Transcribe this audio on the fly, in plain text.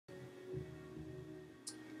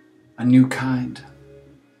a new kind.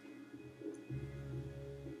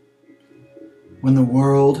 When the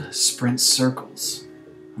world sprints circles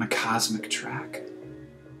on a cosmic track,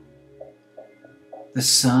 the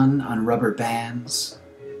sun on rubber bands,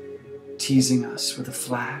 teasing us with a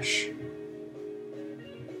flash.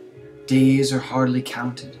 Days are hardly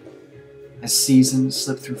counted as seasons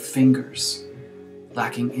slip through fingers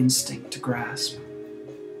lacking instinct to grasp.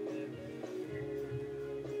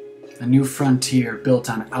 A new frontier built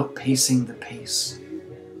on outpacing the pace.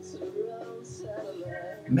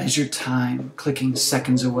 Measured time clicking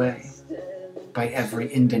seconds away by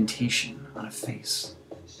every indentation on a face.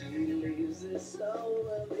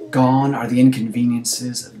 Gone are the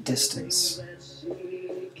inconveniences of distance.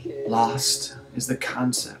 Lost is the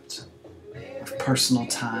concept of personal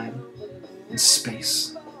time and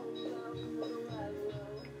space.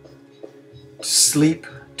 To sleep,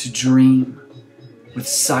 to dream, with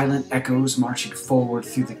silent echoes marching forward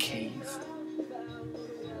through the cave.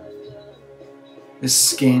 The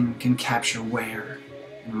skin can capture wear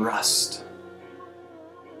and rust.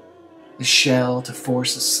 The shell to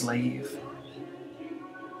force a slave.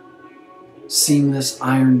 Seamless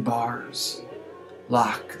iron bars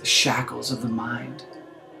lock the shackles of the mind.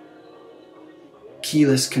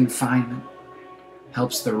 Keyless confinement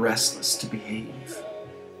helps the restless to behave.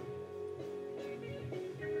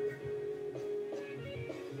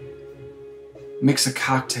 Mix a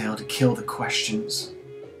cocktail to kill the questions.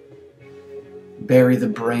 Bury the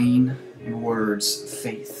brain in words of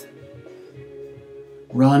faith.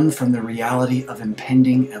 Run from the reality of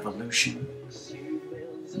impending evolution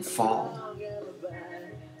and fall.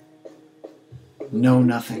 Know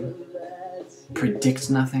nothing, predict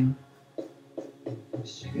nothing,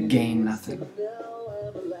 gain nothing.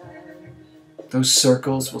 Those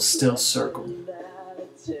circles will still circle.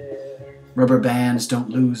 Rubber bands don't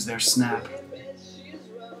lose their snap.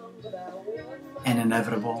 An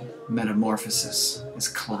inevitable metamorphosis is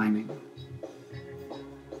climbing.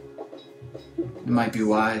 It might be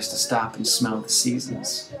wise to stop and smell the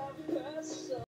seasons.